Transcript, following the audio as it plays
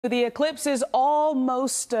The eclipse is all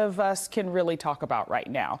most of us can really talk about right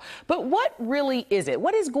now. But what really is it?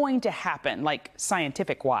 What is going to happen, like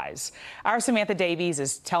scientific wise? Our Samantha Davies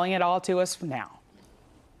is telling it all to us now.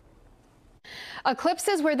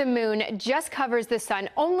 Eclipses where the moon just covers the sun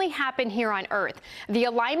only happen here on Earth. The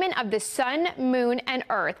alignment of the sun, moon, and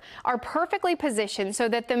Earth are perfectly positioned so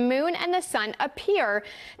that the moon and the sun appear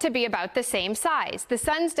to be about the same size. The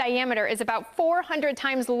sun's diameter is about 400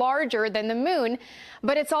 times larger than the moon,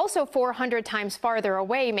 but it's also 400 times farther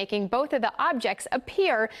away, making both of the objects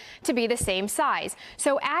appear to be the same size.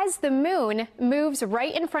 So as the moon moves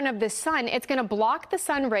right in front of the sun, it's going to block the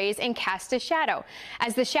sun rays and cast a shadow.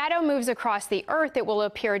 As the shadow moves across the Earth, it will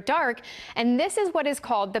appear dark, and this is what is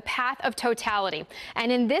called the path of totality. And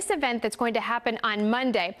in this event that's going to happen on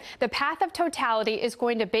Monday, the path of totality is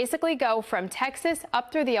going to basically go from Texas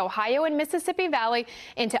up through the Ohio and Mississippi Valley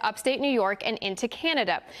into upstate New York and into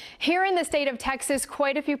Canada. Here in the state of Texas,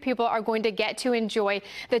 quite a few people are going to get to enjoy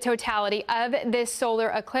the totality of this solar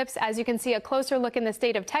eclipse. As you can see, a closer look in the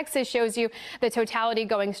state of Texas shows you the totality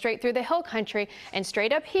going straight through the hill country and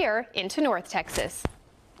straight up here into North Texas.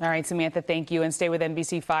 All right, Samantha, thank you. And stay with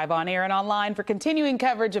NBC5 on air and online for continuing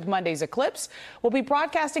coverage of Monday's eclipse. We'll be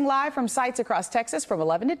broadcasting live from sites across Texas from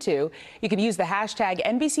 11 to 2. You can use the hashtag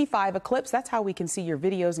NBC5 Eclipse. That's how we can see your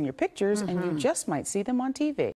videos and your pictures, and you just might see them on TV.